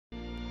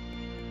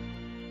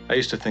I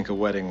used to think a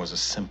wedding was a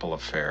simple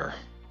affair.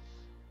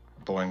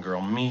 A boy and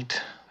girl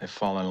meet, they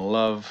fall in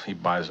love, he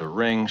buys a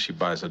ring, she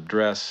buys a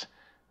dress,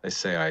 they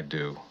say I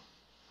do.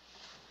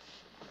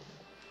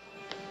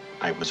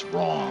 I was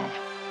wrong.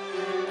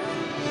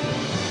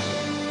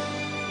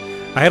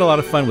 I had a lot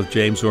of fun with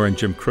James Orr and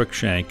Jim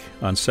Cruikshank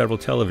on several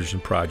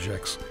television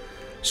projects,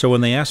 so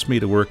when they asked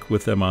me to work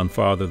with them on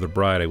Father the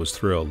Bride, I was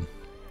thrilled.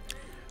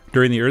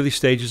 During the early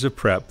stages of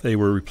prep, they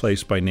were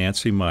replaced by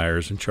Nancy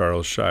Myers and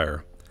Charles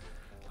Shire.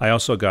 I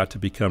also got to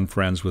become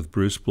friends with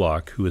Bruce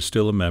Block, who is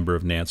still a member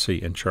of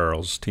Nancy and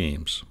Charles'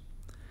 teams.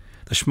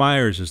 The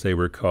Schmeyers, as they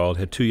were called,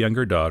 had 2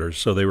 younger daughters,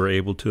 so they were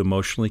able to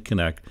emotionally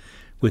connect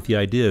with the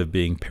idea of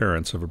being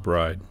parents of a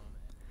bride.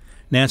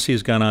 Nancy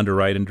has gone on to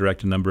write and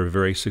direct a number of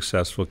very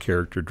successful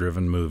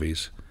character-driven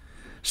movies.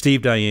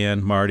 Steve,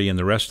 Diane, Marty, and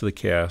the rest of the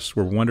cast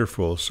were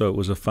wonderful, so it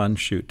was a fun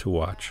shoot to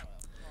watch.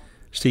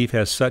 Steve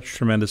has such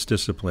tremendous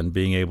discipline,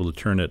 being able to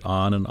turn it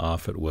on and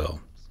off at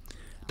will.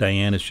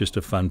 Diane is just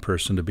a fun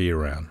person to be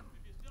around.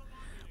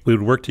 We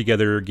would work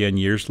together again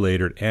years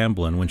later at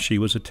Amblin when she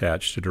was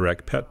attached to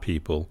direct Pet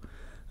People,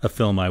 a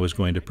film I was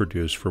going to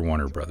produce for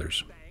Warner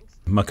Brothers.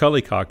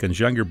 Macaulay Culkin's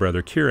younger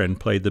brother Kieran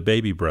played the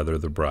baby brother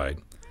of the bride.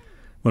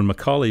 When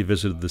Macaulay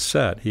visited the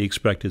set, he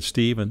expected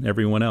Steve and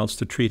everyone else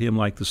to treat him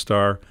like the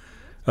star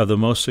of the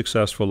most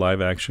successful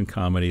live-action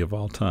comedy of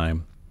all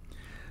time.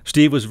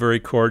 Steve was very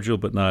cordial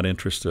but not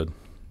interested.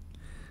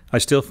 I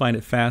still find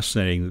it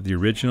fascinating that the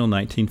original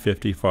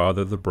 1950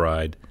 Father of the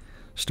Bride,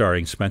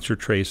 starring Spencer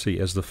Tracy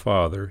as the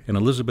father and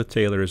Elizabeth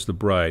Taylor as the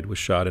bride, was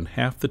shot in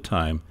half the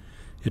time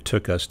it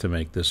took us to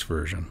make this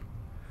version.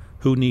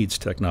 Who needs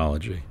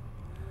technology?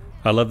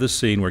 I love this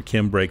scene where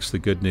Kim breaks the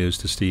good news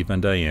to Steve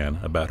and Diane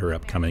about her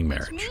upcoming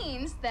marriage. Which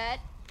means that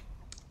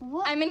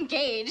I'm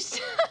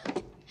engaged.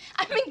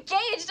 I'm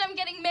engaged. I'm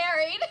getting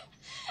married.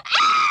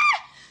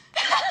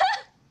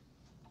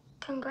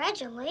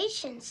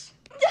 Congratulations.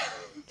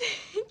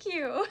 Thank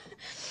you.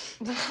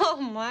 Oh,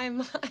 my.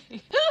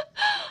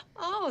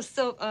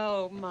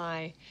 Oh,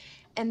 my.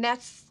 And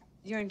that's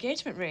your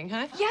engagement ring,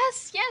 huh?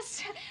 Yes.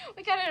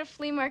 We got it at a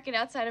flea market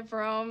outside of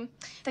Rome.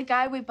 The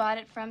guy we bought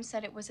it from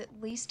said it was at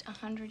least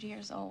 100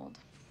 years old.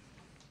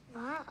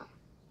 Wow.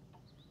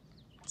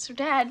 So,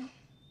 Dad,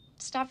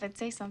 stop it.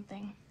 Say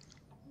something.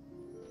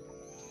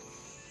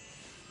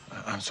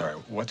 I'm sorry,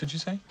 what did you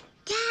say?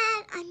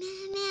 Dad, I met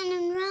a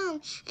man in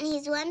Rome, and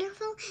he's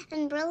wonderful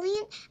and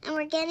brilliant, and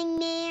we're getting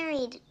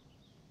married.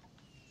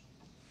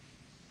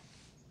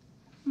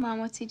 Mom,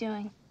 what's he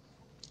doing?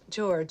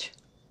 George.